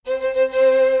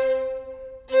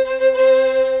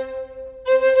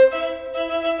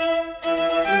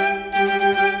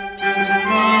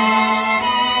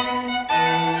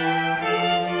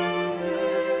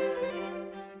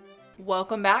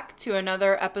to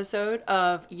another episode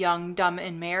of Young, Dumb,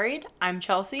 and Married. I'm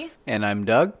Chelsea. And I'm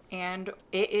Doug. And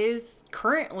it is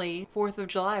currently 4th of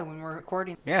July when we're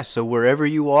recording. Yeah, so wherever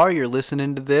you are, you're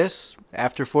listening to this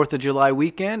after 4th of July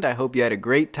weekend. I hope you had a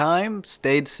great time,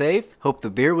 stayed safe. Hope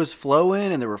the beer was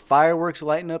flowing and there were fireworks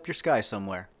lighting up your sky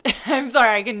somewhere. I'm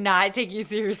sorry, I cannot take you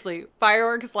seriously.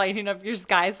 Fireworks lighting up your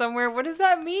sky somewhere? What does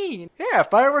that mean? Yeah,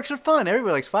 fireworks are fun.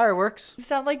 Everybody likes fireworks. You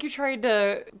sound like you tried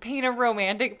to paint a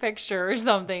romantic picture or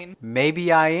something.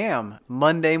 Maybe I am.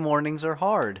 Monday mornings are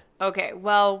hard. Okay,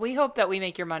 well, we hope that we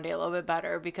make your Monday a little bit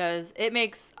better because it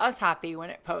makes us happy when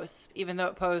it posts, even though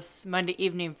it posts Monday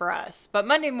evening for us, but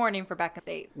Monday morning for Becca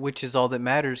State. Which is all that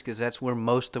matters because that's where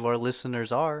most of our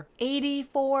listeners are.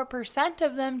 84%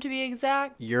 of them, to be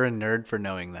exact. You're a nerd for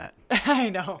knowing that. I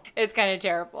know. It's kind of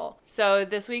terrible. So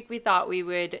this week we thought we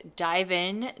would dive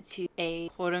in to a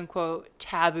quote-unquote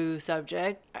taboo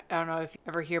subject. I don't know if you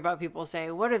ever hear about people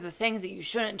say, what are the things that you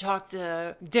shouldn't talk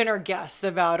to dinner guests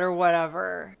about or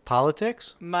whatever?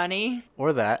 Politics? Money.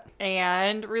 Or that.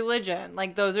 And religion.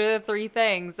 Like, those are the three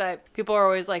things that people are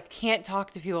always like, can't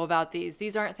talk to people about these.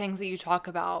 These aren't things that you talk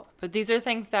about. But these are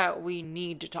things that we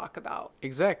need to talk about.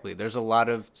 Exactly. There's a lot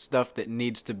of stuff that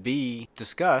needs to be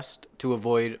discussed to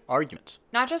avoid arguments.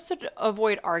 Not just to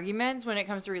avoid arguments when it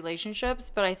comes to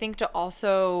relationships, but I think to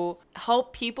also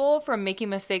help people from making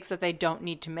mistakes that they don't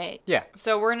need to make. Yeah.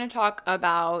 So we're going to talk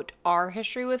about our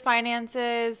history with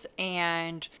finances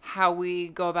and how we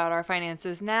go about our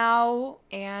finances now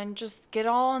and just get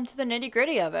all into the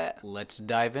nitty-gritty of it. Let's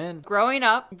dive in. Growing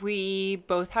up, we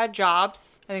both had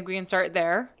jobs. I think we can start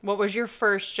there. What was your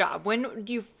first job? When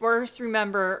do you first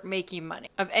remember making money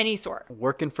of any sort?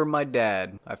 Working for my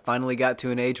dad. I finally got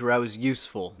to an age where I was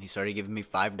useful. He started giving me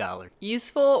 $5.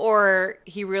 Useful, or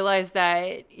he realized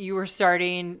that you were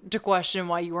starting to question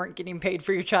why you weren't getting paid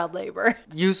for your child labor?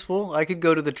 Useful. I could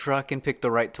go to the truck and pick the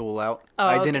right tool out.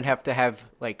 I didn't have to have,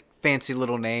 fancy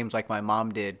little names like my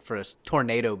mom did for a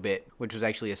tornado bit, which was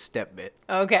actually a step bit.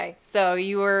 Okay, so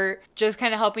you were just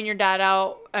kind of helping your dad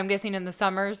out, I'm guessing in the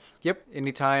summers? Yep,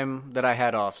 anytime that I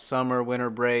had off, summer,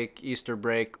 winter break, Easter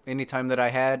break, anytime that I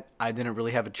had, I didn't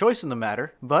really have a choice in the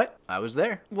matter, but I was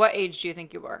there. What age do you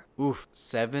think you were?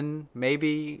 7,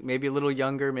 maybe a little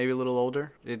younger, maybe a little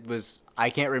older. I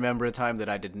can't remember a time that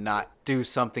I did not do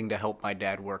something to help my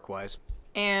dad work-wise.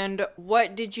 And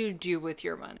what did you do with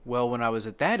your money? Well, when I was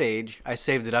at that age, I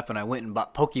saved it up and I went and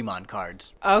bought Pokemon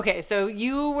cards. Okay, so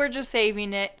you were just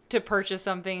saving it to purchase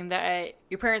something that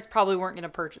your parents probably weren't going to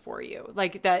purchase for you.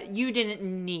 Like, that you didn't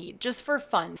need, just for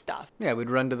fun stuff. Yeah, we'd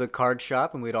run to the card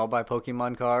shop and we'd all buy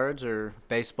Pokemon cards or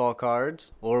baseball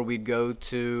cards. Or we'd go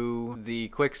to the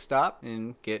Quick Stop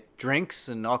and get drinks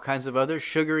and all kinds of other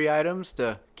sugary items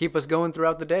to keep us going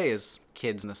throughout the day as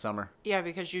kids in the summer. Yeah,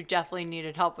 because you definitely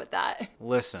needed help with that.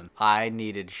 Listen, I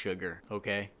needed sugar,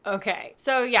 okay? Okay,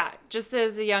 so yeah, just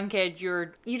as a young kid,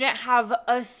 you didn't have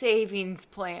a savings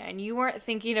plan. You weren't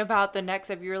thinking about the next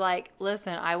step. You're like,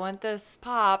 listen, I want this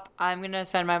pop. I'm going to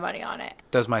spend my money on it.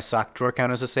 Does my sock drawer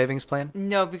count as a savings plan?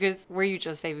 No, because were you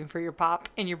just saving for your pop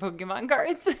and your Pokemon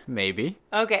cards? Maybe.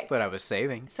 Okay. But I was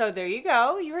saving. So there you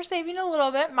go. You were saving a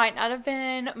little bit. Might not have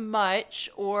been much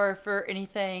or for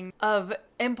anything of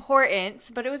importance,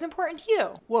 but it was important to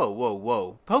you.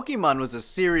 Whoa. Pokemon was a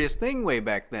serious thing way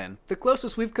back then. The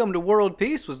closest we've come to world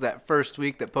peace was that first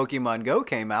week that Pokemon Go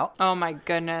came out. Oh my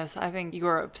goodness. I think you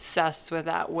were obsessed with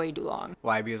that way too long.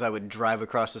 Why? Because I would drive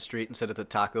across the street and sit at the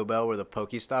Taco Bell where the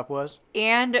Pokestop was?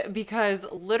 And because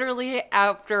literally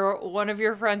after one of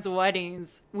your friend's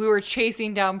weddings, we were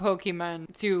chasing down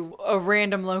Pokemon to a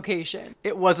random location.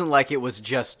 It wasn't like it was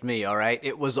just me, alright?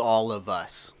 It was all of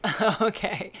us.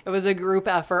 Okay. It was a group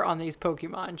effort on these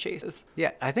Pokemon chases.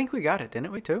 Yeah, I think we got it,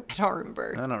 didn't we too? I don't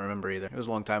remember. I don't remember either. It was a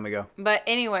long time ago. But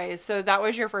anyway, so that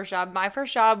was your first job. My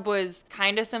first job was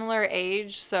kind of similar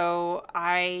age. So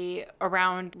I,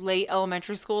 around late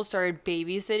elementary school, started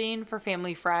babysitting for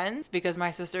family friends because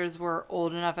my sisters were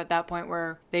old enough at that point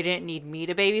where they didn't need me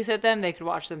to babysit them. They could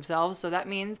watch themselves. So that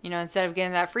means, instead of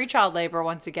getting that free child labor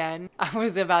once again, I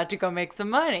was about to go make some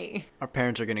money. Our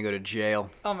parents are gonna go to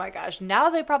jail. Oh my gosh. Now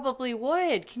they probably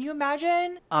would. Can you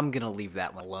imagine? I'm gonna leave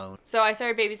that one alone. So I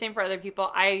started babysitting for other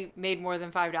people. I made more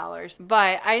than $5,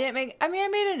 but I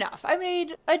made enough. I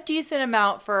made a decent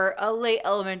amount for a late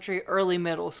elementary, early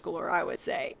middle schooler, I would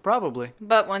say. Probably.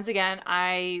 But once again,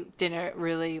 I didn't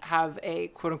really have a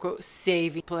quote unquote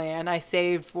saving plan. I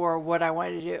saved for what I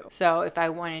wanted to do. So if I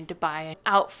wanted to buy an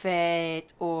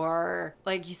outfit or,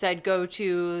 like you said, go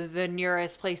to the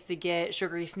nearest place to get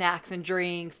sugary snacks and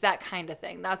drinks, that kind of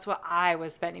thing. That's what I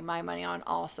was spending my money on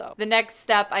also. The next next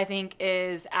step, I think,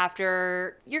 is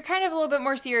after you're kind of a little bit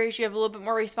more serious, you have a little bit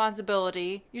more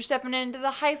responsibility, you're stepping into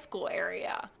the high school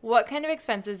area. What kind of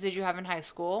expenses did you have in high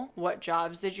school? What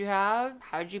jobs did you have?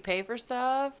 How did you pay for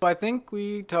stuff? I think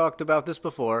we talked about this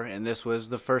before, and this was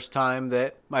the first time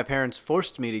that my parents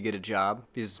forced me to get a job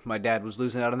because my dad was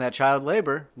losing out on that child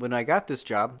labor. When I got this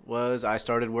job was I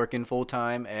started working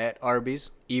full-time at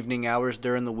Arby's. Evening hours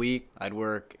during the week. I'd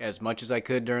work as much as I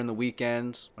could during the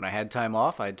weekends. When I had time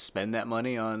off, I'd spend that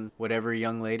money on whatever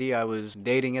young lady I was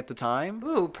dating at the time.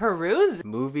 Ooh, peruse.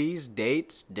 Movies,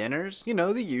 dates, dinners, you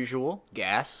know, the usual.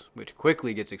 Gas, which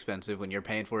quickly gets expensive when you're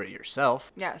paying for it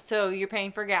yourself. Yeah, so you're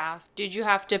paying for gas. Did you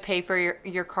have to pay for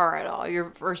your car at all?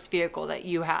 Your first vehicle that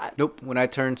you had? Nope. When I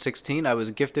turned 16, I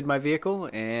was gifted my vehicle,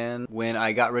 and when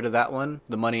I got rid of that one,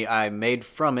 the money I made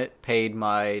from it paid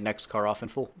my next car off in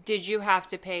full. Did you have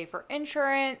to pay for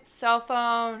insurance, cell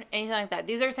phone, anything like that?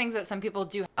 These are things that some people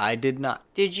do. I did not.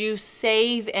 Did you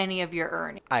save any of your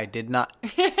earnings? I did not.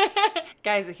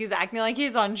 Guys, he's acting like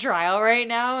he's on trial right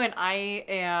now, and I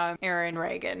am Aaron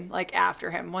Reagan, like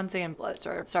after him. Once again,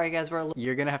 Blitzer. Sorry, guys,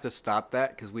 You're gonna have to stop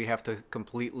that because we have to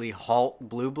completely halt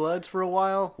Blue Bloods for a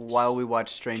while we watch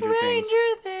Stranger Things.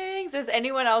 Stranger Things. Is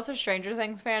anyone else a Stranger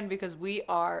Things fan? Because we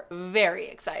are very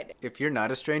excited. If you're not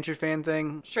a Stranger fan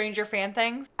thing, Stranger fan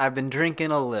things? I've been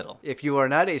drinking a little. If you are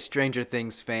not a Stranger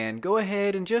Things fan, go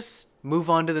ahead and just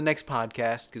move on to the next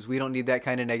podcast because we don't need that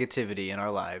kind of negativity in our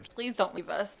lives. Please don't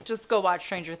leave us. Just go watch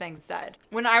Stranger Things instead.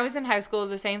 When I was in high school,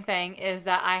 the same thing is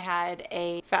that I had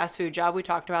a fast food job. We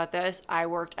talked about this. I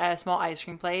worked at a small ice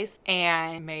cream place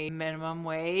and made minimum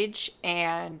wage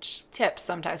and tips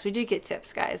sometimes. We did get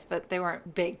tips, guys, but they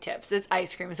weren't big tips. It's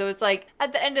ice cream. So it's like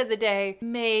at the end of the day,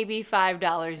 maybe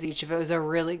 $5 each if it was a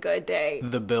really good day.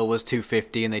 The bill was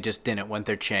 $2.50 and they just didn't want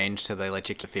their change, so they let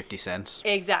you get 50 cents.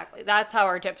 Exactly. That's how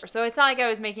our tips were. So it's not like I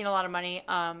was making a lot of money.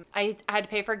 I had to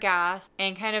pay for gas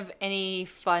and kind of any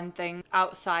fun thing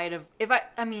outside of if I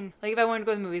wanted to go to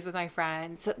the movies with my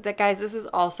friends. That guys, this is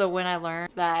also when I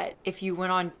learned that if you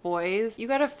went on Boys, you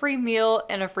got a free meal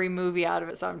and a free movie out of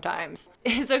it sometimes.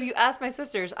 So if you ask my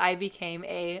sisters, I became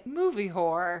a movie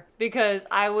whore because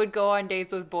I would go on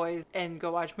dates with boys and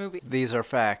go watch movies. These are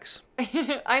facts.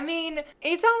 I mean,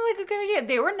 it sounded like a good idea.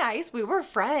 They were nice. We were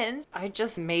friends. I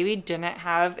just maybe didn't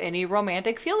have any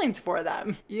romantic feelings for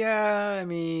them. Yeah, I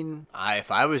mean, if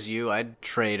I was you, I'd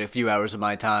trade a few hours of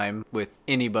my time with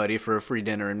anybody for a free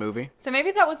dinner and movie. So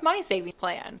maybe that was my savings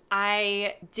plan.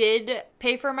 I did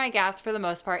pay for my gas for the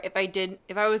most part.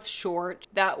 If I was short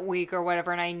that week or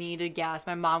whatever and I needed gas,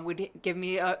 my mom would give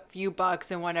me a few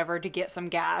bucks and whatever to get some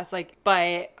gas.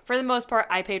 But for the most part,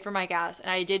 I paid for my gas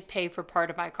and I did pay for part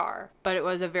of my car. But it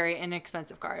was a very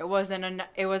inexpensive car. It wasn't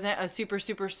a super,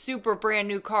 super, super brand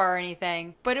new car or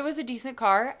anything. But it was a decent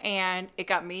car and it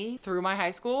got me through my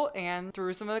high school and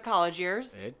through some of the college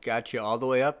years. It got you all the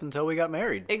way up until we got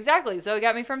married. Exactly. So it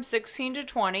got me from 16 to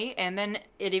 20 and then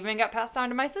it even got passed on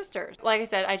to my sisters. Like I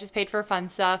said, I just paid for fun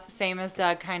stuff. Same as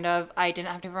Doug, kind of. I didn't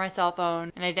have to pay for my cell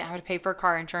phone and I didn't have to pay for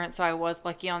car insurance. So I was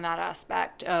lucky on that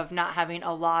aspect of not having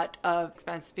a lot of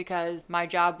expense because my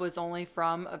job was only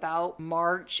from about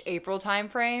March, April time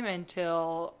frame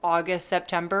until August,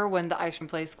 September when the ice cream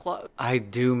place closed. I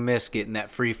do miss getting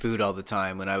that free food all the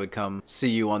time when I would come see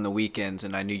you on the weekends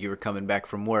and I knew you were coming back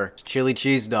from work. Chili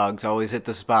cheese dogs always hit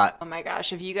the spot. Oh my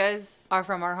gosh, if you guys are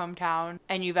from our hometown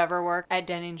and you've ever worked at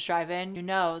Dennings Drive-In, you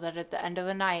know that at the end of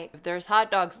the night, if there's hot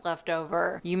dogs left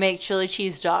over, you make chili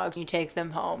cheese dogs, you take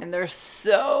them home, and they're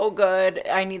so good.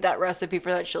 I need that recipe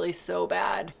for that chili so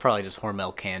bad. Probably just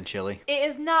Hormel canned chili. It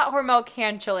is not Hormel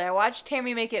canned chili. I watched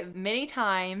Tammy make it many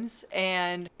times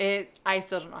and I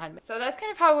still don't know how to make it. So that's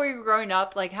kind of how we were growing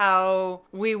up, like how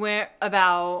we went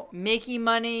about making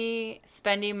money,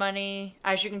 spending money.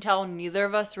 As you can tell, neither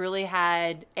of us really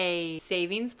had a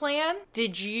savings plan.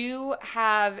 Did you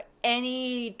have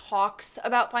any talks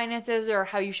about finances or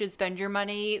how you should spend your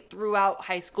money throughout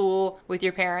high school with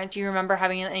your parents? Do you remember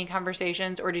having any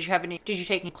conversations or did you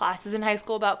take any classes in high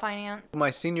school about finance? My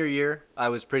senior year, I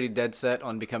was pretty dead set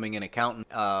on becoming an accountant.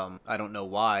 I don't know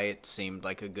why. It seemed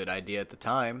like a good idea at the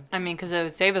time. I mean, because it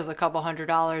would save us a couple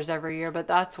 $100 every year, but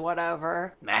that's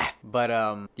whatever. Nah.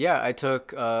 But yeah, I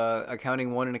took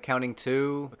Accounting 1 and Accounting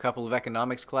 2, a couple of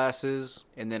economics classes,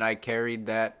 and then I carried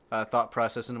that thought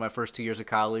process into my first 2 years of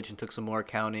college and took some more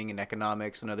accounting and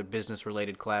economics and other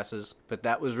business-related classes. But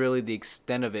that was really the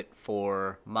extent of it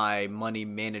for my money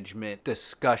management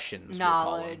discussions.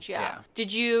 Knowledge, yeah.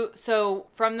 So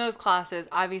from those classes,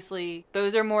 obviously,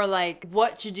 those are more like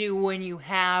what to do when you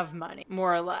have money,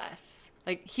 more or less.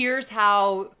 Like, here's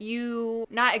how you,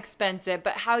 not expense it,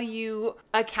 but how you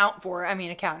account for, I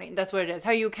mean, accounting, that's what it is,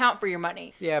 how you account for your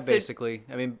money. Yeah, So basically.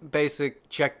 I mean, basic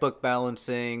checkbook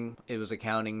balancing. It was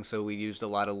accounting, so we used a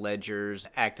lot of ledgers,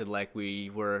 acted like we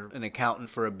were an accountant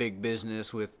for a big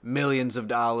business with millions of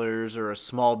dollars or a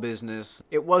small business.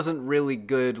 It wasn't really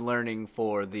good learning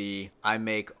for I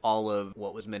make all of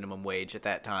what was minimum wage at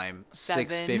that time,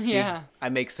 $6.50. yeah. I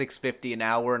make $6.50 an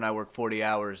hour and I work 40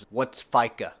 hours. What's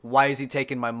FICA? Why is he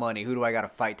taking my money? Who do I got to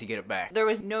fight to get it back? There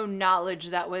was no knowledge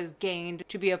that was gained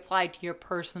to be applied to your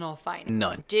personal finance.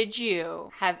 None. Did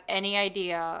you have any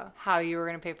idea how you were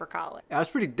going to pay for college? I was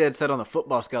pretty dead set on the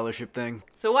football scholarship thing.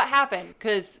 So what happened?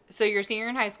 So you're a senior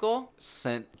in high school.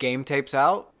 Sent game tapes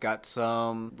out, got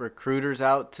some recruiters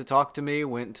out to talk to me,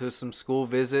 went to some school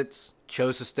visits,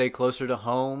 chose to stay closer to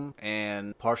home,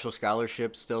 and partial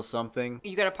scholarship's still something.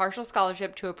 You got a partial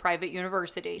scholarship to a private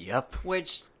university. Yep.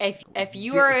 Which, if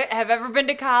you have ever been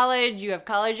to college, you have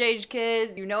college-age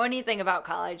kids, you know anything about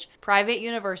college, private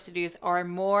universities are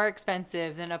more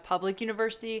expensive than a public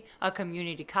university, a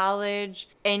community college,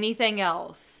 anything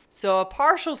else. So a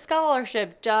partial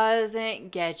scholarship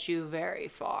doesn't get you very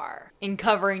far in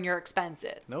covering your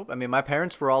expenses. Nope. I mean, my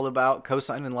parents were all about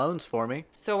co-signing loans for me.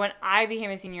 So when I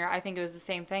became a senior, I think it was the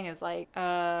same thing as like,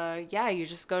 yeah, you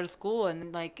just go to school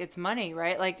and like it's money,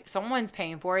 right? Like someone's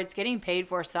paying for it. It's getting paid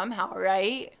for somehow,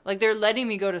 right? Like they're letting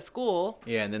me go to school.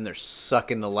 Yeah, and then they're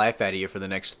sucking the life out of you for the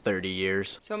next 30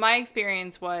 years. So my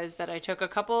experience was that I took a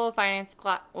couple of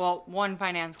one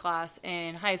finance class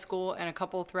in high school and a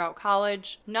couple throughout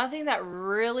college. Nothing that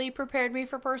really prepared me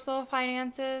for personal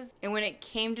finances. And when it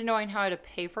came to knowing how to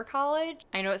pay for college,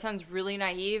 I know it sounds really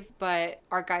naive, but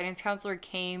our guidance counselor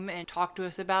came and talked to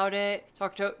us about it.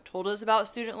 Told us about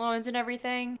student loans and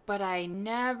everything, but I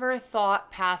never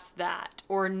thought past that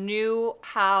or knew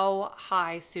how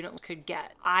high student loans could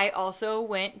get. I also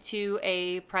went to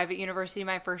a private university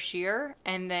my first year,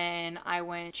 and then I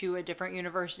went to a different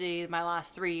university my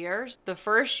last 3 years. The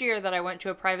first year that I went to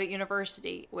a private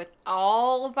university with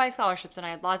all of my scholarships, and I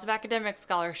had lots of academic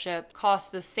scholarship,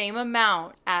 cost the same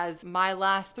amount as my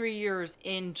last 3 years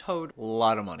in total. A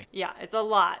lot of money. Yeah, it's a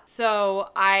lot. So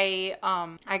I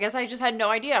guess I just had no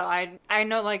idea. I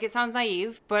know, like, it sounds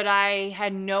naive, but I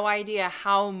had no idea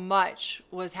how much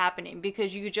was happening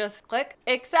because you just click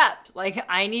accept. Like,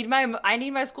 I need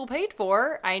my school paid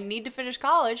for. I need to finish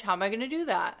college. How am I going to do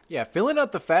that? Yeah, filling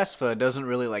out the FAFSA doesn't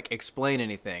really like explain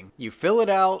anything. You fill it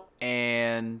out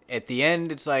and at the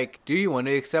end it's like, do you want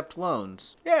to accept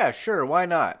loans? Yeah, sure, why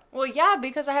not? Well, yeah,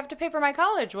 because I have to pay for my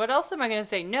college. What else am I going to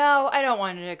say? No, I don't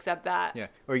want to accept that. Yeah,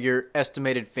 or your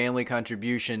estimated family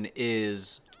contribution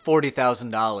is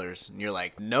 $40,000 and you're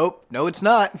like, nope, no it's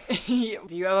not. Do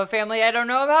you have a family I don't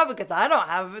know about? Because I don't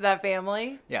have that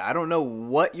family. Yeah, I don't know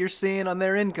what you're seeing on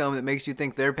their income that makes you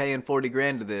think they're paying 40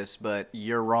 grand to this, but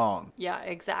you're wrong. Yeah,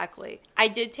 exactly. I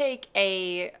did take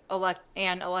an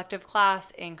elective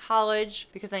class in college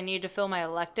because I needed to fill my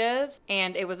electives,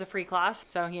 and it was a free class,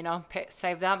 so,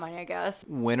 save that money, I guess.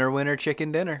 Winner, winner,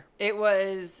 chicken dinner. It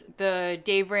was the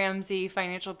Dave Ramsey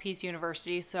Financial Peace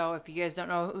University, so if you guys don't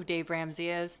know who Dave Ramsey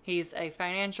is, he's a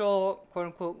financial,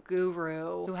 quote-unquote,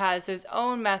 guru who has his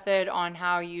own method on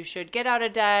how you should get out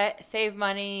of debt, save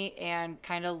money, and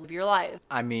kind of live your life.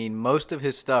 I mean, most of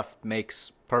his stuff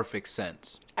makes perfect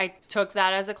sense. I took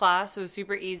that as a class. It was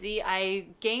super easy. I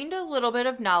gained a little bit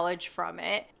of knowledge from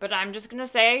it, but I'm just going to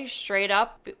say straight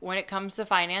up, when it comes to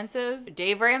finances,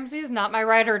 Dave Ramsey's not my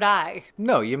ride or die.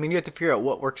 No, I mean, you have to figure out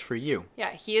what works for you.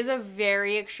 Yeah, he is a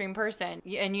very extreme person.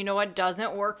 And you know what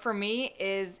doesn't work for me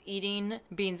is eating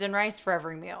beans and rice for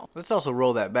every meal. Let's also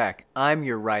roll that back. I'm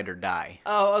your ride or die.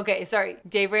 Oh, okay. Sorry.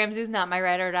 Dave Ramsey's not my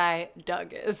ride or die.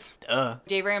 Doug is. Duh.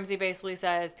 Dave Ramsey basically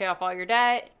says, pay off all your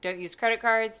debt, don't use credit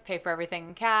cards, pay for everything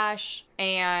in cash,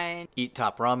 and eat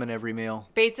top ramen every meal.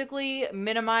 Basically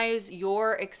minimize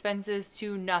your expenses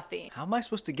to nothing. How am I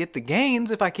supposed to get the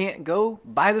gains if I can't go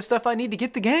buy the stuff I need to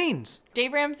get the gains?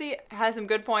 Dave Ramsey has some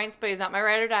good points, but he's not my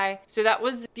ride or die. So that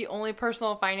was the only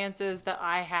personal finances that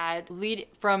I had lead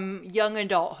from young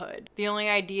adulthood. The only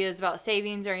ideas about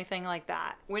savings or anything like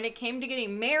that. When it came to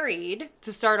getting married,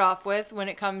 to start off with, when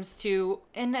it comes to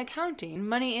in accounting,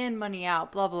 money in, money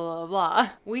out, blah, blah, blah, blah,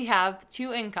 we have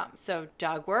two incomes. So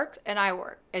Doug works and I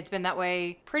work. It's been that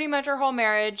way pretty much our whole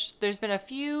marriage. There's been a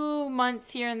few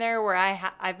months here and there where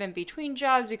I've been between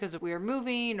jobs because we were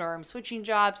moving or I'm switching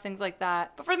jobs, things like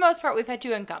that. But for the most part, we've had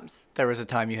two incomes. There was a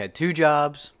time you had 2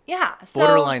 jobs. Yeah.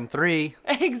 Borderline 3.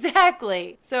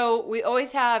 Exactly. So we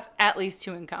always have at least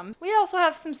 2 incomes. We also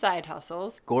have some side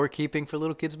hustles. Scorekeeping for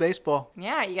little kids baseball.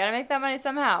 Yeah, you gotta make that money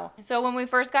somehow. So when we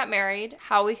first got married,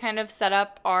 how we kind of set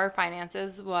up our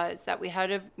finances was that we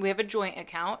have a joint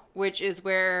account, which is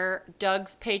where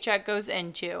Doug's paycheck goes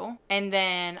into. And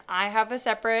then I have a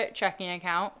separate checking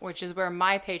account, which is where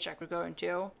my paycheck would go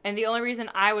into. And the only reason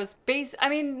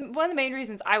one of the main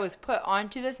reasons I was put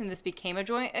onto this and this became a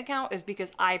joint account is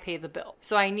because I pay the bill.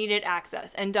 So I needed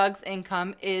access. And Doug's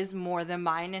income is more than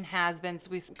mine and has been since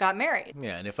we got married.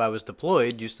 Yeah, and if I was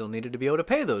deployed, you still needed to be able to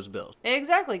pay those bills.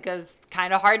 Exactly, because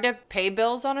kind of hard to pay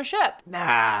bills on a ship.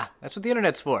 Nah, that's what the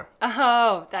internet's for.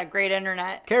 Oh, that great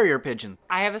internet. Carrier pigeon.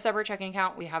 I have a separate checking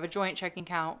account. We have a joint checking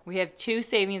account. We have 2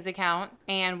 savings accounts,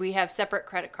 and we have separate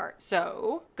credit cards.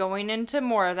 So going into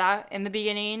more of that, in the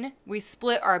beginning, we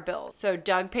split our bills. So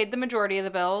Doug paid the majority of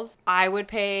the bills. I would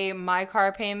pay my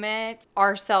car payment,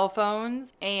 our cell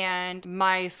phones, and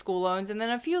my school loans, and then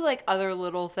a few like other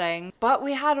little things. But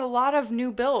we had a lot of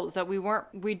new bills that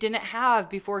we didn't have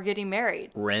before getting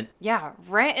married. Rent. Yeah,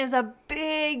 rent is a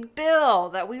big bill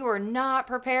that we were not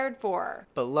prepared for.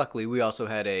 But luckily, we also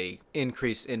had a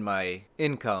increase in my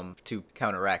income to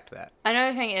counteract that.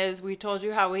 Another thing is, we told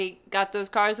you how we got those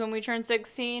cars when we turned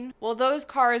 16. Well, those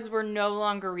cars were no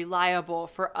longer reliable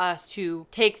for us to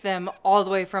take them all the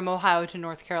way from Ohio to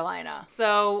North Carolina.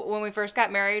 So when we first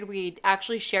got married, we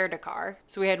actually shared a car.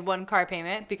 So we had 1 car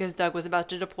payment because Doug was about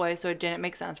to deploy, so it didn't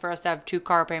make sense for us to have 2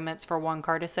 car payments for 1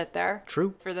 car to sit there.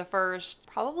 True. For the first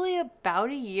probably about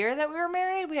a year that we were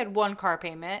married, we had 1 car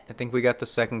payment. I think we got the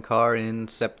second car in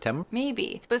September.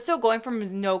 Maybe. But still, going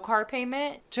from no car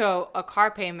payment to a car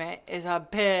payment is a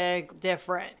big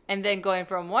difference. And then going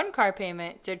from 1 car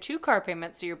payment to 2 car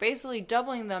payments, so you're basically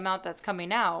doubling the amount that's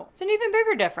coming out. It's an even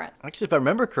bigger difference. Actually, if I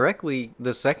remember correctly,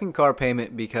 the second car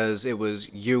payment, because it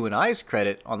was you and I's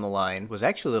credit on the line, was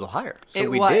actually a little higher. So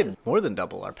we did more than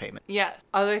double our payment. Yes.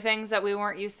 Other things that we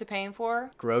weren't used to paying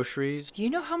for? Groceries. Do you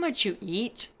know how much you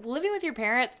eat? Living with your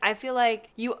parents, I feel like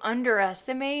you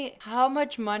underestimate how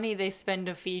much money they spend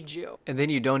to feed you. And then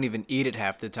you don't even eat it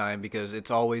half the time because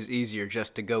it's always easier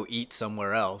just to go eat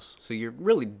somewhere else. So you're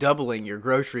really doubling your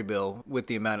grocery bill with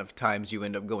the amount of times you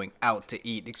end up going out to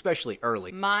eat, especially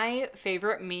early. My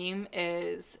favorite meme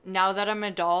is, now that I'm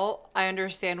an adult, I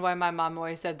understand why my mom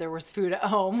always said there was food at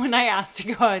home when I asked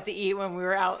to go out to eat when we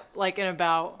were out like and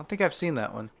about. I think I've seen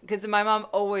that one. Because my mom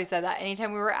always said that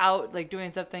anytime we were out like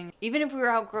doing something, even if we were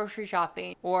out grocery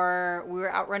shopping or we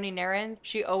were out running errands,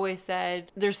 she always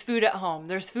said, there's food at home,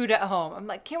 there's food at home. I'm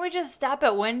like, can't we just stop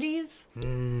at Wendy's?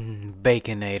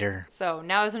 Baconator. So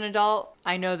now as an adult,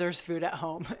 I know there's food at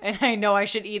home and I know I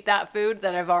should eat that food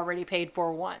that I've already paid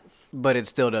for once. But it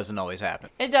still doesn't always happen.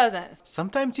 It doesn't.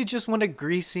 Sometimes you just want a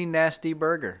greasy, nasty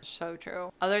burger. So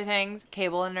true. Other things,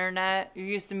 cable internet. You're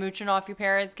used to mooching off your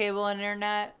parents' cable and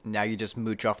internet. Now you just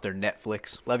mooch off their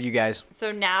Netflix. Love you guys.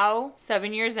 So now,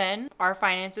 7 years in, our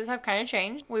finances have kind of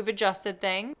changed. We've adjusted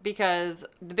things because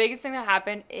the biggest thing that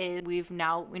happened is we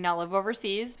now live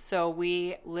overseas. So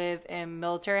we live in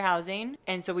military housing,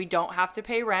 and so we don't have to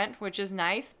pay rent, which is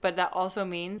nice, but that also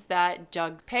means that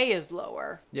Doug's pay is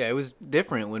lower. Yeah, it was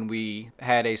different when we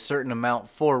had a certain amount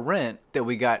for rent that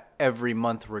we got every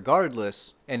month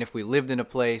regardless. And if we lived in a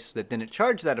place that didn't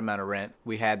charge that amount of rent,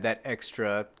 we had that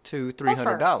extra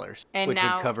 $200-$300, which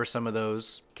now, would cover some of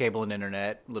those cable and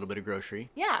internet, a little bit of grocery.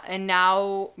 Yeah, and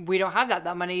now we don't have that.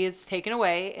 That money is taken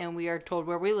away, and we are told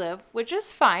where we live, which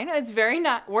is fine. It's very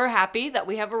not. We're happy that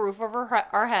we have a roof over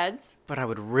our heads. But I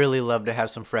would really love to have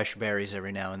some fresh berries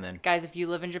every now and then. Guys, if you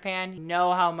live in Japan, you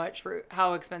know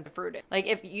how expensive fruit is. Like,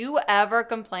 if you ever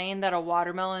complain that a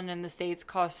watermelon in the States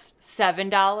costs $7,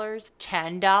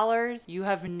 $10, you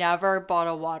have never bought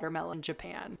a watermelon in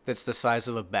Japan. That's the size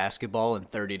of a basketball and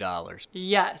 $30.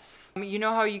 Yes. You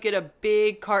know how you get a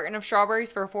big carton of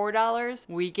strawberries for $4?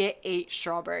 We get 8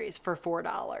 strawberries for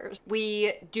 $4.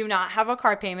 We do not have a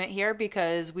car payment here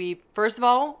because first of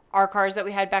all, our cars that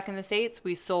we had back in the States,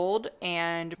 we sold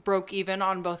and broke even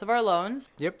on both of our loans.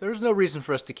 Yep, there's no reason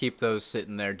for us to keep those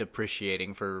sitting there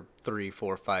depreciating for 3,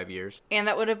 4, 5 years. And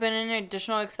that would have been an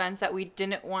additional expense that we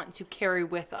didn't want to carry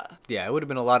with us. Yeah, it would have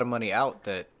been a lot of money out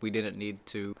that we didn't need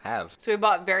to have. So we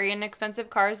bought very inexpensive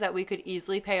cars that we could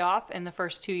easily pay off in the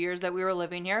first 2 years that we were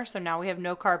living here. So now we have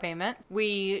no car payment.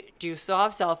 We do still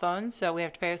have cell phones, so we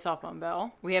have to pay a cell phone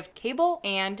bill. We have cable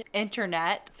and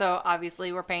internet, so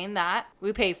obviously we're paying that.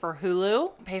 We pay for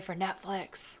Hulu, pay for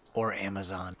Netflix. Or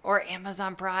Amazon. Or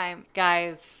Amazon Prime.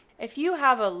 Guys, if you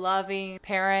have a loving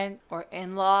parent or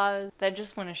in-laws that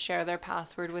just want to share their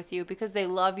password with you because they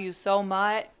love you so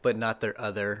much, But not their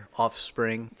other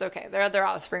offspring. it's okay. Their other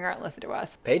offspring aren't listening to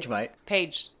us. Paige might.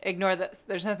 Paige, ignore this.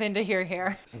 There's nothing to hear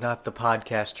here. It's not the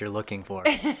podcast you're looking for.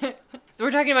 We're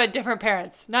talking about different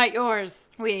parents, not yours.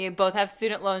 We both have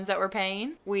student loans that we're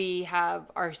paying. We have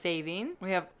our savings. We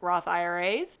have Roth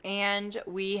IRAs, and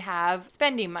we have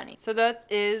spending money. So that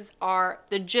is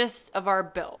the gist of our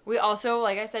bill. We also,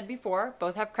 like I said before,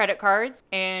 both have credit cards,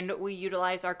 and we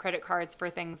utilize our credit cards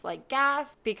for things like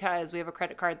gas because we have a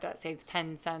credit card that saves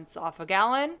 10 cents off a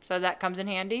gallon. So that comes in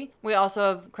handy. We also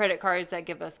have credit cards that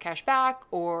give us cash back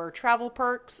or travel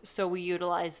perks. So we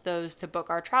utilize those to book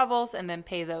our travels and then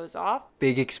pay those off.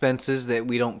 Big expenses that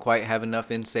we don't quite have enough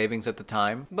in savings at the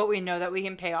time. But we know that we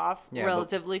can pay off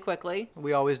relatively quickly.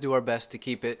 We always do our best to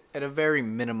keep it at a very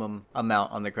minimum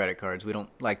amount on the credit cards. We don't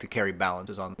like to carry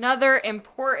balances on. Another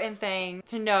important thing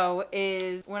to know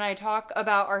is when I talk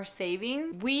about our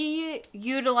savings, we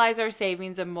utilize our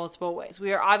savings in multiple ways.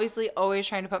 We are obviously always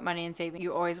trying to put money in savings.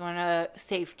 You always want a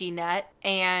safety net,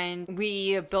 and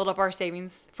we build up our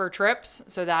savings for trips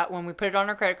so that when we put it on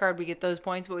our credit card, we get those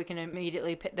points, but we can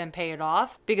immediately then pay it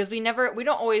off because we don't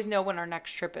always know when our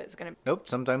next trip is going to be. Nope,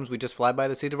 sometimes we just fly by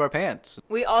the seat of our pants.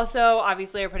 We also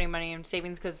obviously are putting money in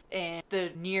savings because in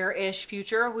the near-ish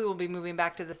future, we will be moving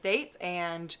back to the States,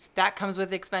 and that comes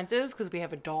with expenses because we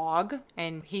have a dog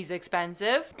and he's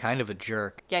expensive. Kind of a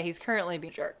jerk. Yeah, he's currently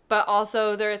being a jerk. But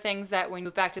also there are things that when you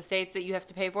move back to the States that you have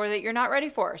to pay for that you're not ready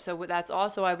for. So that's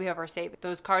also why we have our savings.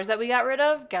 Those cars that we got rid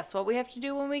of, guess what we have to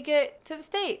do when we get to the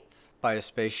States? Buy a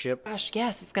spaceship. Gosh,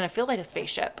 yes, it's going to feel like a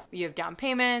spaceship. You have down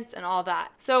payments and all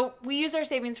that. So we use our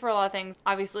savings for a lot of things.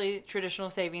 Obviously, traditional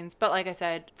savings, but like I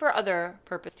said, for other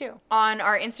purpose too. On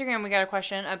our Instagram, we got a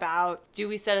question about do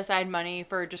we set aside money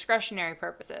for discretionary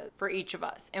purposes for each of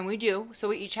us? And we do. So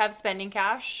we each have spending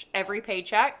cash every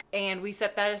paycheck, and we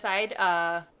set that aside.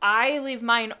 I leave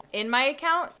mine in my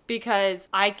account because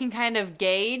I can kind of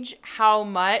gauge how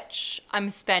much I'm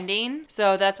spending.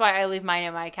 So that's why I leave mine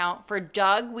in my account. For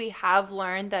Doug, we have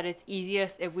learned that it's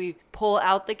easiest if we pull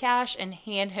out the cash and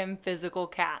hand him physical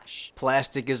cash.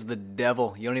 Plastic is the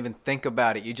devil. You don't even think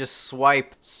about it. You just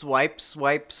swipe,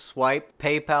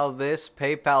 PayPal this,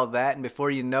 PayPal that, and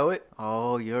before you know it,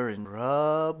 oh, you're in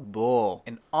trouble.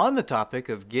 And on the topic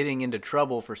of getting into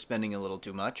trouble for spending a little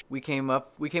too much, we came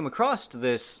across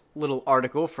this little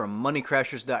article from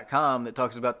moneycrashers.com that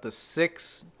talks about the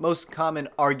 6 most common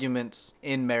arguments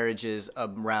in marriages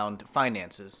around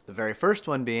finances. The very first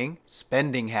one being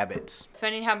spending habits.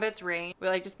 Spending habits range. We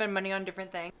like to spend money on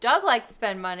different things. Doug likes to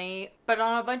spend money, but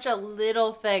on a bunch of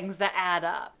little things that add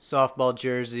up. Softball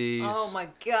jerseys. Oh my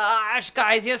gosh,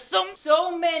 guys, you have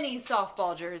so many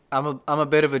softball jerseys. I'm a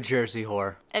bit of a jersey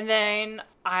whore. And then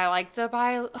I like to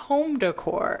buy home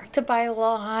decor, to buy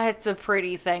lots of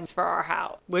pretty things for our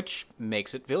house. Which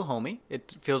makes it feel homey.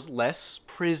 It feels less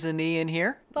prison-y in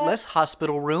here. But- less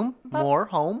hospital room, more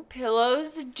home.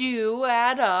 Pillows do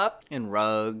add up. And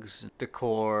rugs,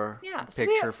 decor, Yeah, so we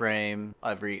picture have- frame,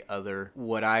 every other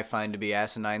what I find to be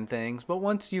asinine things. But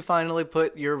once you finally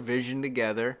put your vision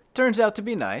together, turns out to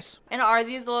be nice. And are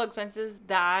these little expenses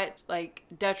that,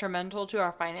 detrimental to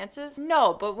our finances?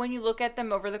 No, but when you look at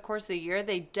them over the course of the year,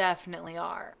 they definitely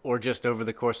are. Or just over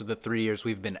the course of the 3 years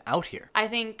we've been out here. I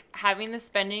think having the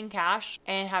spending cash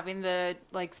and having the,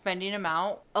 spending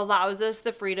amount allows us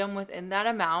the freedom within that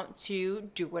amount to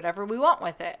do whatever we want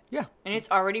with it. Yeah. And it's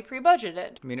already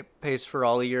pre-budgeted. I mean, it pays for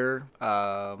all of your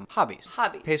hobbies.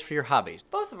 Hobbies. Pays for your hobbies.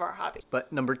 Both of our hobbies.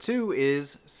 But number 2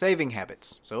 is saving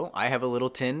habits. So I have a little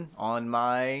tin on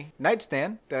my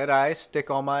nightstand that I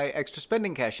stick all my extra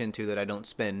spending cash into that I don't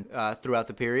spend throughout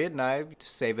the period, and I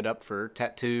save it up for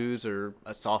tattoos or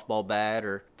a softball bat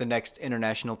or the next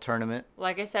international tournament.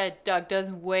 Like I said, Doug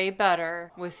does way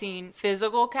better with seeing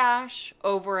physical cash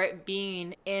over it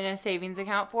being in a savings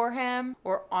account for him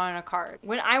or on a card.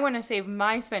 When I want to save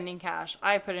my spending cash,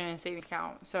 I put it in a savings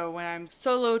account. So when I'm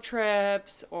solo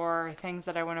trips or things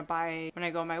that I want to buy when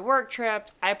I go on my work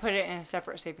trips, I put it in a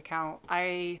separate save account.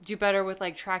 I do better with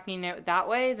tracking it that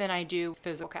way than I do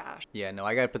physical cash. Yeah, no,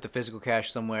 I gotta put the physical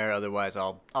cash somewhere, otherwise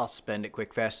I'll spend it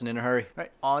quick, fast, and in a hurry. All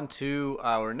right, on to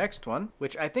our next one,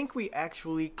 which I think we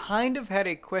actually kind of had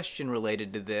a question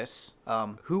related to this.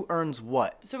 Who earns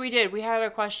what? So we did. We had a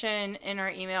question in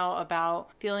our email about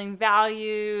feeling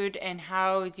valued and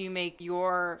how do you make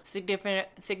your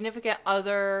significant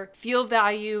other feel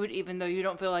valued even though you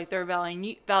don't feel like they're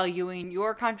valuing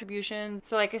your contributions.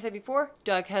 So like I said before,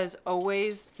 Doug has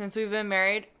always, since we've been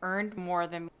married, earned more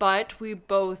than me, but we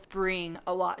both bring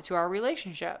a lot to our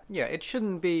relationship. Yeah, it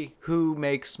shouldn't be who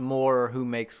makes more or who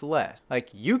makes less. Like,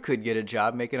 you could get a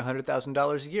job making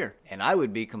 $100,000 a year, and I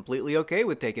would be completely okay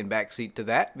with taking backseat to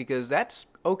that because that's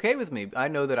okay with me. I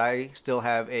know that I still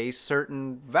have a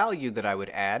certain value that I would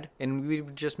add, and we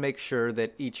would just make sure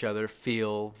that each other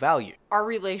feel valued. Our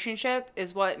relationship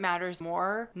is what matters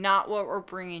more, not what we're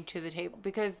bringing to the table.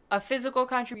 Because a physical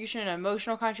contribution, an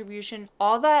emotional contribution,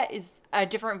 all that is a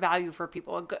different value for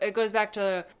people. It goes back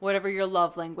to whatever your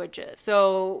love language is.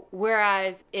 So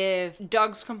whereas if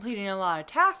Doug's completing a lot of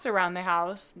tasks around the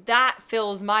house, that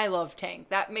fills my love tank.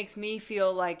 That makes me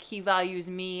feel like he values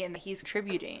me and that he's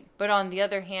contributing. But on the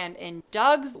other hand, in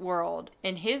Doug's world,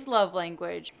 in his love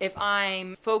language, if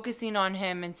I'm focusing on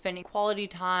him and spending quality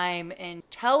time and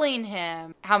telling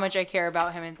him how much I care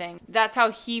about him and things, that's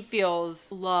how he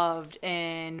feels loved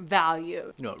and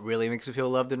valued. You know what really makes me feel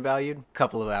loved and valued? A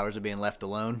couple of hours of being left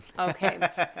alone. Okay,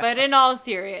 but in all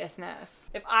seriousness,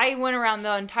 if I went around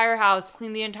the entire house,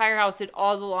 cleaned the entire house, did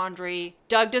all the laundry,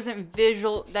 Doug doesn't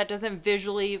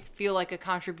visually feel like a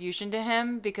contribution to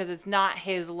him because it's not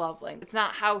his love language. It's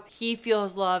not how he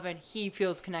feels love and he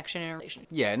feels connection in a relationship.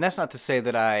 Yeah, and that's not to say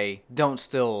that I don't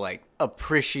still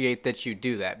appreciate that you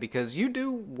do that, because you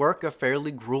do work a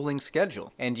fairly grueling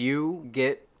schedule and you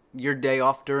get your day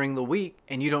off during the week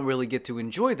and you don't really get to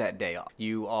enjoy that day off.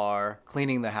 You are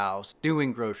cleaning the house,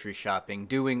 doing grocery shopping,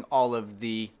 doing all of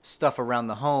the stuff around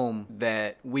the home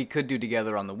that we could do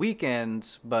together on the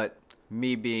weekends, but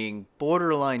me being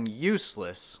borderline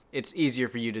useless, it's easier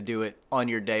for you to do it on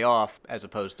your day off as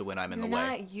opposed to when I'm in the way. You're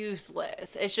not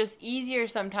useless. It's just easier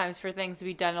sometimes for things to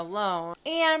be done alone.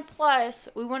 And plus,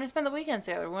 we want to spend the weekends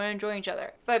together. We want to enjoy each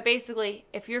other. But basically,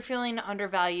 if you're feeling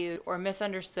undervalued or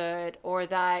misunderstood, or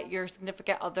that your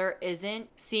significant other isn't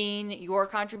seeing your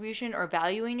contribution or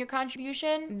valuing your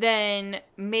contribution, then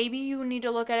maybe you need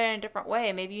to look at it in a different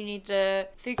way. Maybe you need to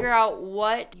figure out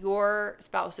what your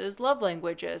spouse's love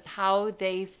language is, how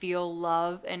they feel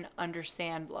love and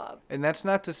understand love. And that's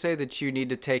not to say that you need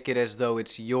to take it as though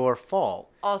it's your fault.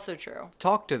 Also true.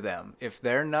 Talk to them. If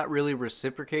they're not really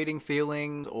reciprocating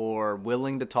feelings or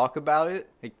willing to talk about it,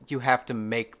 you have to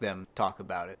make them talk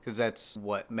about it. Because that's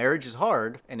what marriage is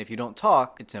hard. And if you don't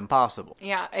talk, it's impossible.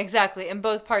 Yeah, exactly. And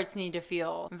both parts need to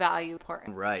feel value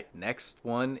important. Right. Next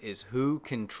one is who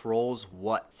controls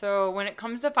what. So when it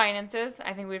comes to finances,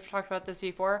 I think we've talked about this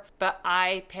before, but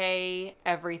I pay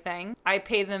everything. I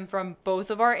pay them from both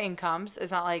of our incomes.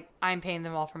 It's not like I'm paying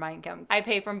them all from my income. I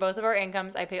pay from both of our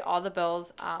incomes. I pay all the bills.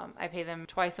 I pay them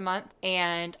twice a month,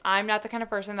 and I'm not the kind of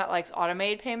person that likes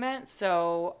automated payments,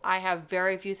 so I have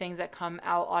very few things that come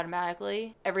out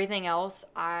automatically. Everything else,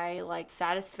 I like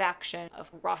satisfaction of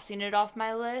crossing it off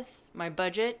my list, my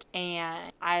budget,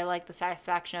 and I like the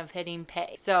satisfaction of hitting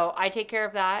pay. So I take care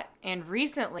of that, and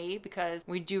recently, because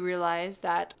we do realize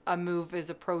that a move is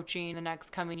approaching the next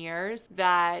coming years,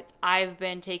 that I've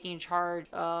been taking charge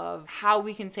of how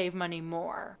we can save money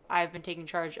more. I've been taking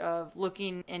charge of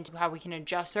looking into how we can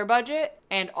adjust our budget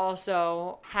and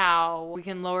also how we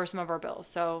can lower some of our bills.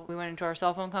 So we went into our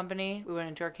cell phone company, we went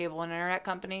into our cable and internet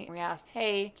company, and we asked,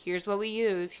 hey, here's what we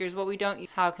use, here's what we don't use.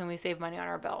 How can we save money on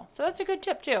our bill? So that's a good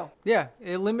tip too. Yeah,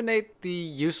 eliminate the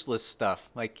useless stuff.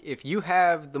 Like, if you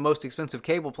have the most expensive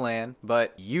cable plan,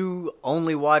 but you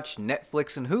only watch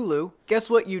Netflix and Hulu, guess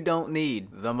what you don't need?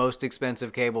 The most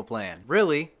expensive cable plan.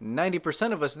 Really,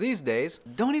 90% of us these days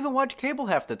don't even watch cable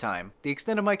half the time. The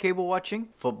extent of my cable watching,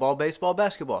 football, baseball,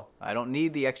 basketball. I don't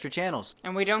need the extra channels.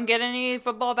 And we don't get any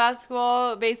football,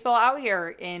 basketball, baseball out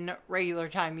here in regular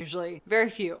time usually. Very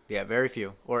few. Yeah, very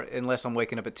few. Or unless I'm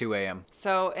waking up at 2 a.m.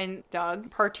 So, and Doug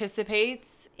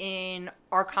participates in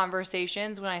our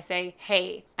conversations when I say,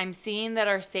 hey, I'm seeing that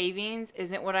our savings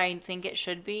isn't what I think it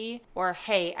should be, or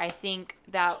hey, I think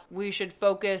that we should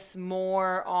focus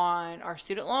more on our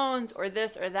student loans or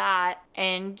this or that,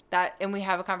 and we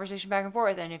have a conversation back and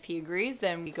forth, and if he agrees,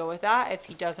 then we go with that. If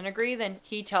he doesn't agree, then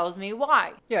he tells me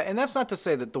why. Yeah, and that's not to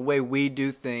say that the way we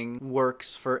do things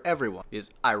works for everyone.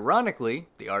 Because ironically,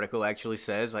 the article actually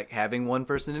says having one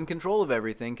person in control of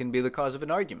everything can be the cause of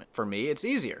an argument. For me, it's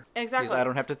easier. Exactly. Because I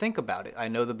don't have to think about it. I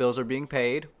know the bills are being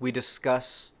paid. We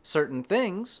discuss certain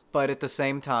things, but at the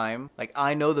same time,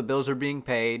 I know the bills are being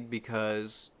paid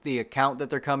because the account that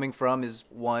they're coming from is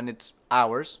one, it's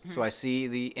ours. Mm-hmm. So I see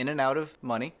the in and out of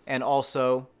money. And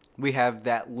also, we have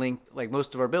that link, like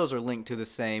most of our bills are linked to the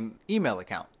same email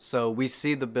account. So we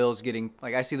see the bills getting,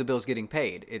 like I see the bills getting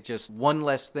paid. It's just one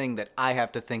less thing that I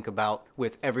have to think about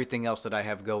with everything else that I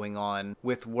have going on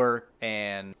with work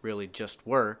and really just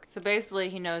work. So basically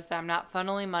he knows that I'm not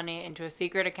funneling money into a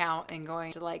secret account and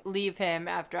going to like leave him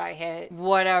after I hit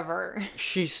whatever.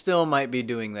 She still might be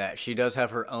doing that. She does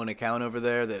have her own account over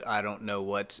there that I don't know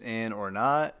what's in or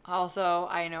not. Also,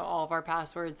 I know all of our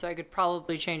passwords, so I could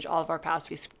probably change all of our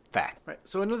passwords. Fact. Right.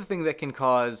 So another thing that can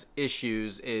cause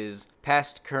issues is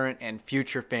past, current, and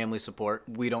future family support.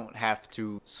 We don't have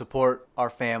to support our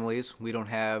families. We don't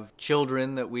have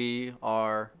children that we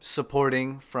are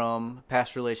supporting from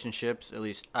past relationships. At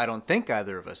least I don't think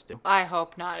either of us do. I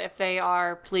hope not. If they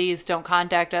are, please don't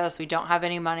contact us. We don't have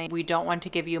any money. We don't want to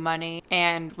give you money.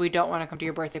 And we don't want to come to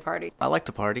your birthday party. I like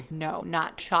to party. No,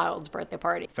 not child's birthday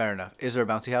party. Fair enough. Is there a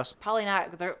bouncy house? Probably not,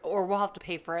 or we'll have to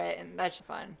pay for it, and that's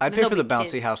fun. I'd Then pay for the there'll be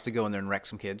bouncy kids. house to go in there and wreck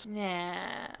some kids.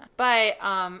 Yeah. But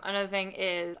another thing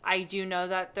is I do know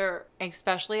that there,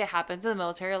 especially it happens in the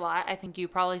military a lot. I think you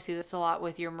probably see this a lot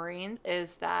with your Marines,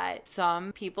 is that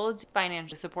some people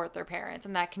financially support their parents,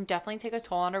 and that can definitely take a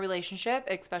toll on a relationship,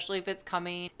 especially if it's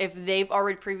coming, if they've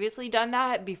already previously done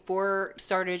that before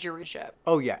started your relationship.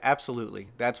 Oh yeah, absolutely.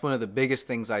 That's one of the biggest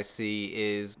things I see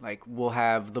is like we'll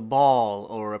have the ball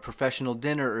or a professional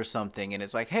dinner or something, and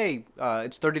it's like, hey,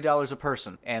 it's $30 a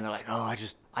person, and they're like, oh,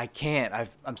 I can't.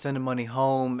 I'm sending money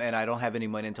home and I don't have any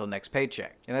money until next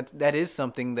paycheck. And that is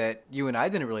something that you and I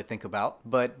didn't really think about,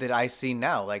 but that I see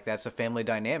now. Like that's a family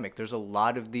dynamic. There's a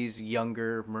lot of these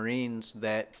younger Marines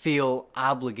that feel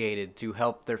obligated to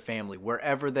help their family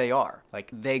wherever they are. Like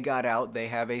they got out, they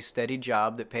have a steady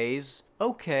job that pays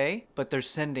okay, but they're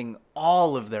sending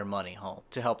all of their money home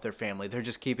to help their family. They're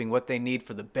just keeping what they need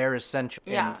for the bare essential.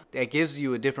 Yeah. And it gives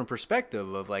you a different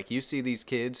perspective of like, you see these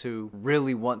kids who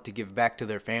really want to give back to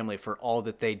their family for all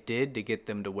that they did to get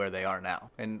them to where they are now.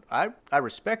 And I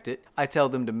respect it. I tell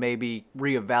them to maybe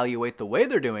reevaluate the way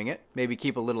they're doing it, maybe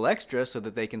keep a little extra so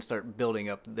that they can start building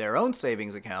up their own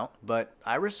savings account. But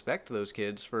I respect those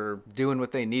kids for doing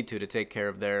what they need to take care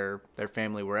of their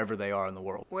family wherever they are in the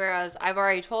world. Whereas I've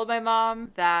already told my mom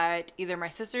that either my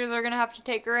sisters are going to have to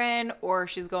take her in or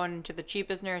she's going to the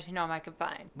cheapest nursing home I can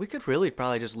find. We could really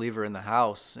probably just leave her in the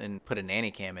house and put a nanny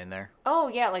cam in there. Oh,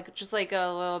 yeah, like just like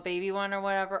a little baby one or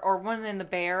whatever, or one in the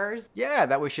bears. Yeah,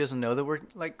 that way she doesn't know that we're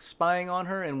like spying on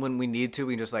her, and when we need to,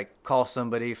 we can just like call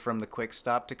somebody from the Quick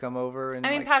Stop to come over and I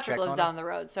mean, like, Patrick check lives on her. down the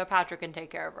road, so Patrick can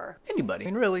take care of her. Anybody. I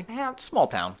mean, really. Yeah. Small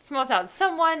town. Small town.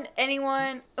 Someone,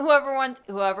 anyone,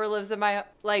 whoever lives in my,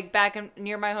 like,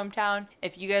 near my hometown.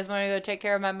 If you guys want to go take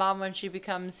care of my mom when she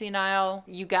becomes senile,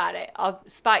 you got it. I'll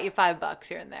spot you $5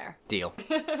 here and there. Deal.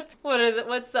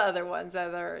 What's the other ones?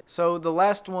 So the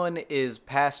last one is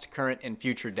past, current, and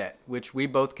future debt, which we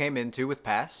both came into with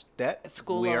past debt.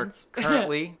 School we loans. are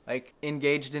currently like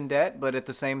engaged in debt, but at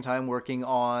the same time working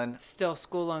on Still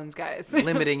school loans, guys.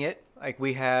 limiting it. Like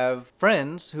we have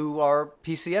friends who are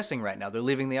PCSing right now. They're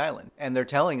leaving the island and they're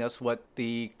telling us what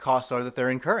the costs are that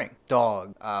they're incurring.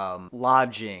 Dog,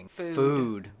 lodging,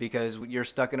 food, because you're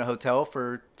stuck in a hotel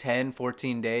for 10,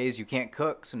 14 days. You can't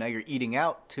cook. So now you're eating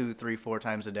out 2, 3, 4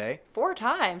 times a day. 4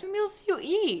 times? How many meals do you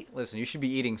eat? Listen, you should be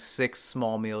eating 6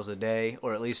 small meals a day,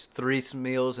 or at least 3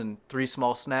 meals and 3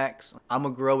 small snacks. I'm a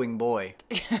growing boy.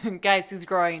 Guys, he's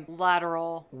growing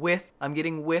lateral. I'm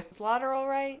getting width. Is lateral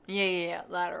right? Yeah,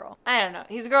 lateral. I don't know.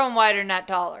 He's growing wider, not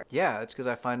taller. Yeah, it's because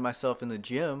I find myself in the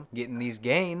gym getting these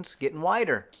gains, getting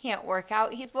wider. Can't work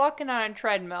out. He's walking on a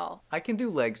treadmill. I can do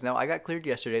legs now. I got cleared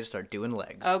yesterday to start doing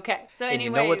legs. Okay. So And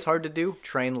anyway. you know what's hard to do?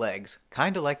 Train legs.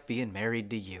 Kind of like being married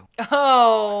to you.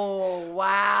 Oh,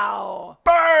 wow.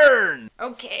 Burn!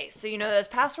 Okay, so you know those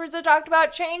passwords I talked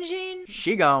about changing?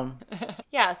 She gone.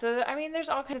 Yeah, so I mean, there's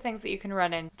all kinds of things that you can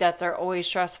run in. Debts are always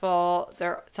stressful.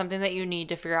 They're something that you need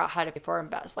to figure out how to pay for and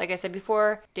best. Like I said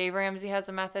before, Dave Ramsey has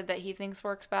a method that he thinks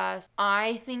works best.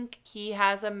 I think he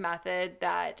has a method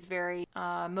that is very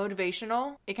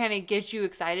motivational. It kind of gets you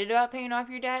excited about paying off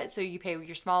your debt. So you pay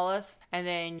your smallest and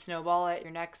then snowball it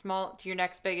your next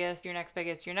biggest, your next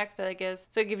biggest, your next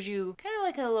biggest. So it gives you kind of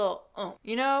like a little,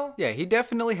 you know? Yeah, he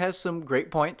definitely has some great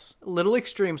points. A little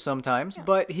extreme sometimes,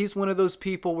 but he's one of those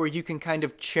people where you can kind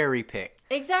of cherry pick.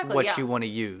 Exactly, what yeah. you want to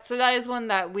use. So that is one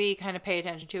that we kind of pay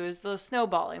attention to, is the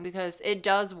snowballing, because it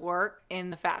does work in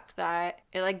the fact that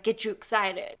it like gets you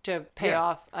excited to pay Yeah.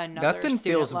 off another Nothing student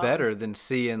feels loan. better than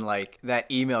seeing like that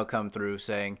email come through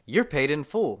saying, "You're paid in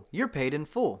full. You're paid in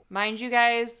full." Mind you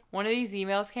guys, one of these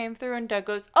emails came through and Doug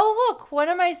goes, "Oh look, one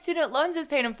of my student loans is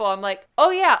paid in full." I'm like,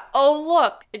 "Oh yeah, oh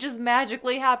look, it just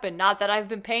magically happened. Not that I've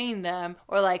been paying them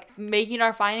or like making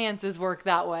our finances work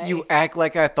that way." You act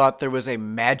like I thought there was a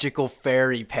magical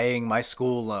fairy paying my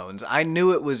school loans. I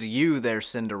knew it was you there,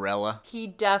 Cinderella. He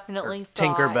definitely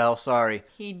thought, Tinkerbell, sorry.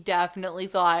 He definitely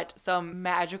thought some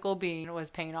magical being was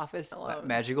paying off his loans.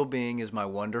 Magical being is my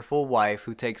wonderful wife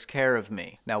who takes care of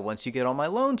me. Now, once you get all my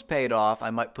loans paid off, I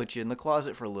might put you in the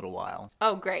closet for a little while.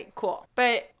 Oh, great, cool.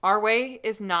 But our way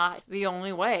is not the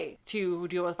only way to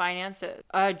deal with finances.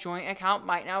 A joint account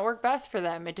might not work best for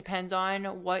them. It depends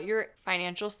on what your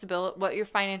financial stability, what your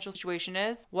financial situation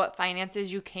is, what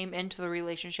finances you came into the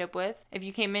relationship with. If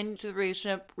you came into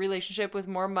the relationship with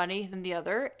more money than the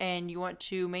other and you want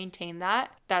to maintain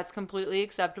that, that's completely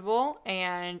acceptable,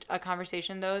 and a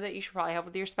conversation though that you should probably have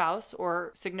with your spouse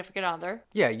or significant other.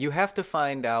 Yeah, you have to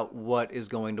find out what is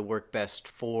going to work best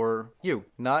for you.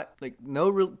 Not like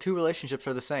two relationships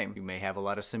are the same. You may have a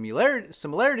lot of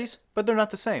similarities, but they're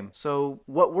not the same. So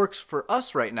what works for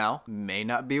us right now may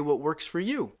not be what works for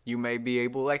you. You may be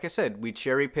able, like I said, we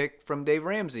cherry pick from Dave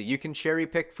Ramsey. You can cherry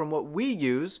pick from what we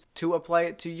use to apply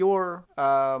it to your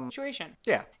Situation.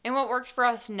 Yeah. And what works for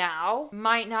us now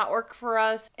might not work for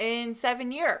us in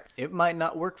 7 years. It might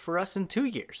not work for us in 2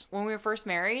 years. When we were first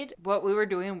married, what we were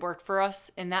doing worked for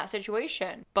us in that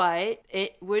situation, but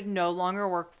it would no longer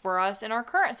work for us in our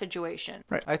current situation.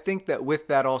 Right. I think that with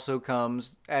that also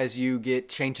comes as you get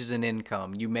changes in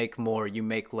income. You make more, you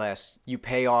make less. You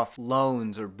pay off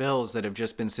loans or bills that have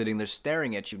just been sitting there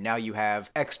staring at you. Now you have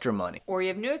extra money. Or you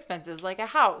have new expenses like a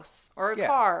house or a Yeah.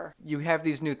 car. You have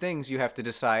these new things. You have to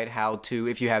decide how to,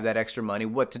 if you have that extra money,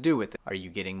 what to do with it. Are you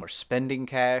getting more spending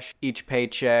cash each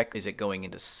paycheck? Is it going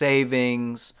into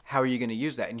savings? How are you going to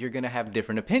use that? And you're going to have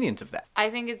different opinions of that. I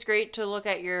think it's great to look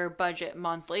at your budget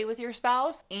monthly with your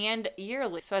spouse and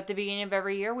yearly. So at the beginning of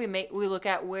every year, we look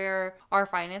at where our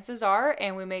finances are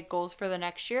and we make goals for the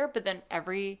next year. But then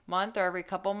every month or every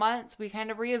couple months, we kind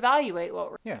of reevaluate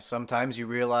what we're. Yeah, sometimes you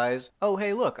realize, oh,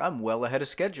 hey, look, I'm well ahead of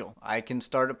schedule. I can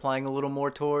start applying a little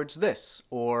more towards this.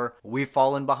 Or we've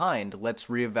fallen behind. Let's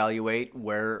reevaluate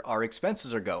where our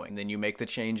expenses are going. Then you make the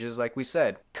changes, like we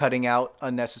said, cutting out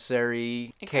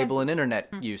unnecessary cable and internet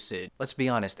usage. Let's be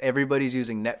honest, everybody's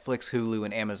using Netflix, Hulu,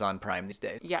 and Amazon Prime these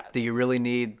days. Yes. Do you really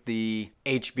need the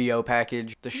HBO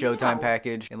package, the Showtime No.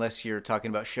 package? Unless you're talking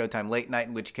about Showtime late night,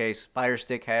 in which case Fire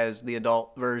Stick has the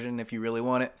adult version if you really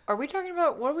want it. Are we talking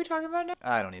about, what are we talking about now?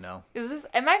 I don't even know.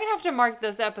 Am I going to have to mark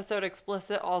this episode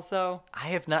explicit also? I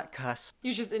have not cussed.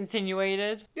 You just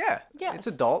insinuated. Yeah. Yes. It's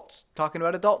adults talking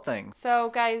about adult things. So,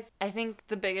 guys, I think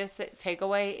the biggest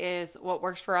takeaway is what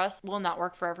works for us will not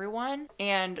work for everyone.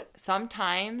 And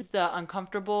sometimes the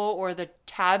uncomfortable or the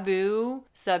taboo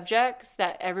subjects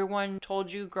that everyone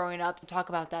told you growing up, talk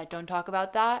about that, don't talk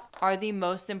about that, are the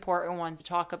most important ones to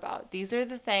talk about. These are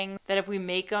the things that if we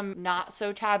make them not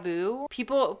so taboo,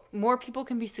 more people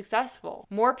can be successful.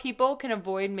 More people can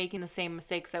avoid making the same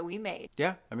mistakes that we made.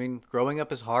 Yeah, I mean, growing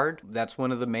up is hard. That's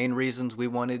one of the main reasons we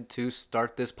wanted to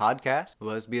start this podcast,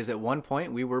 was because at one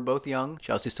point we were both young.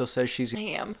 Chelsea still says she's I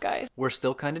am, guys. We're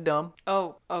still kind of dumb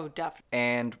Oh, definitely.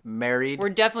 and married. We're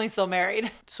definitely still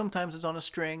married. Sometimes it's on a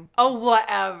string. Oh,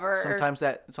 whatever. Sometimes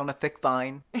that it's on a thick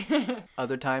vine.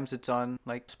 Other times it's on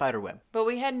like spider web. But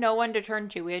we had no one to turn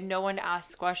to. We had no one to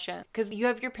ask questions. Because you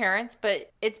have your parents,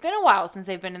 but it's been a while since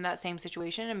they've been in that same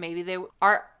situation. And maybe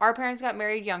our parents got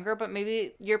married younger, but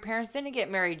maybe your parents didn't get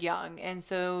married young. And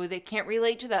so they can't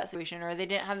relate to that situation, or they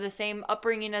didn't have the same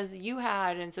upbringing as you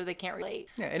had. And so they can't relate.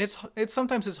 Yeah, and it's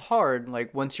sometimes it's hard,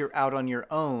 like once you're out on your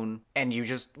own and you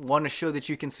just want to show that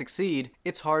you can succeed,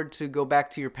 it's hard to go back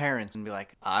to your parents and be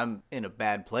like, I'm in a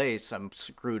bad place. I'm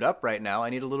screwed up right now. I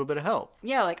need a little bit of help.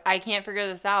 Yeah, like, I can't figure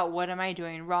this out. What am I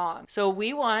doing wrong? So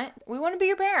we want to be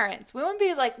your parents. We want to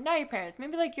be like, not your parents,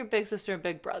 maybe like your big sister and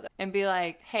big brother, and be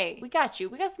like, hey, we got you.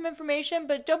 We got some information,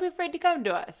 but don't be afraid to come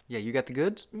to us. Yeah, you got the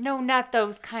goods? No, not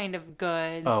those kind of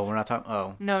goods. Oh, we're not talking.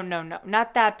 Oh. No.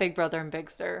 Not that big brother and big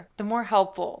sister. The more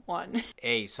helpful one.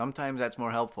 Hey, sometimes that's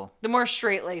more helpful. The more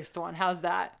straight-laced one. How's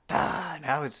that?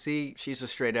 Now she's a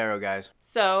straight arrow, guys.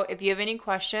 So if you have any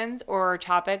questions or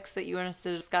topics that you want us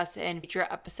to discuss in future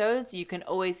episodes, you can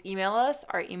always email us.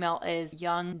 Our email is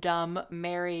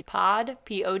youngdumbmarriedpod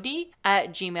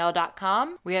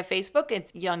youngdumbandmarried@gmail.com. We have Facebook,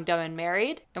 it's Young, Dumb, and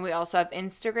Married. And we also have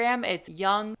Instagram, it's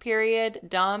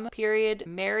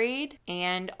young.dumb.married.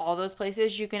 And all those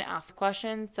places you can ask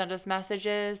questions, send us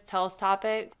messages, tell us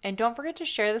topics. And don't forget to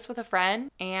share this with a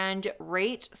friend and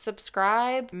rate,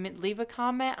 subscribe, leave a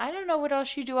comment. I don't know what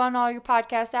else you do on all your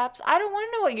podcast apps. I don't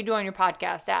want to know what you do on your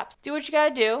podcast apps. Do what you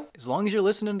gotta do. As long as you're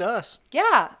listening to us.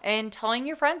 Yeah, and telling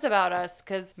your friends about us,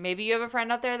 because maybe you have a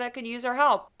friend out there that could use our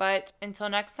help. But until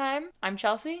next time, I'm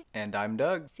Chelsea. And I'm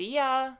Doug. See ya.